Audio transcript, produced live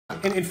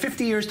In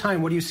 50 years'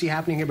 time, what do you see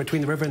happening here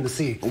between the river and the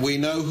sea? We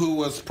know who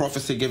was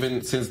prophecy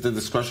given since the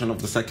destruction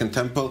of the Second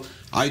Temple.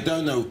 I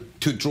don't know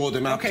to draw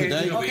them out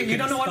today. Okay, you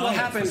don't know what will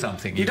happen.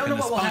 You don't know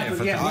what will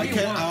happen. Yeah,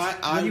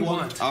 what do you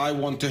want? I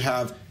want to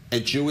have a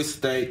Jewish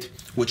state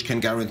which can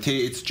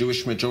guarantee its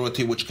Jewish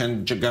majority, which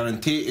can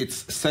guarantee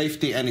its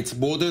safety and its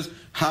borders.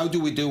 How do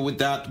we deal with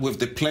that with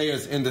the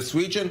players in this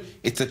region?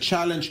 It's a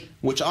challenge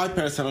which I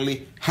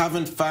personally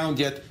haven't found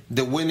yet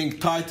the winning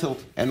title.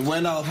 And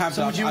when I'll have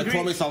that, I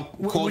promise I'll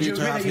call you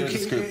to have here the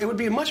scoop. It would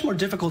be much more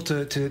difficult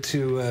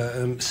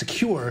to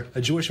secure a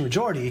Jewish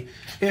majority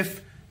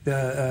if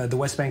the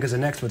West Bank is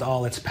annexed with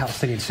all its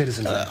Palestinian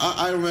citizens.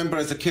 I remember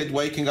as a kid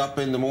waking up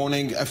in the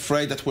morning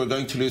afraid that we're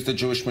going to lose the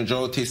Jewish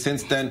majority.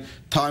 Since then,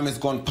 time has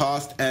gone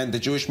past and the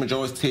Jewish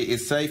majority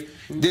is safe.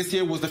 This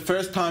year was the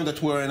first time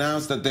that we were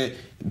announced that the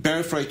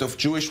birth rate of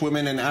Jewish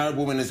women and Arab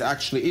women is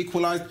actually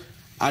equalized.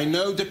 I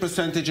know the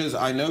percentages,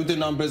 I know the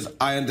numbers,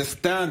 I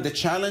understand the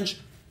challenge,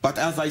 but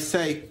as I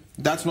say,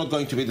 that's not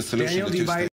going to be the solution.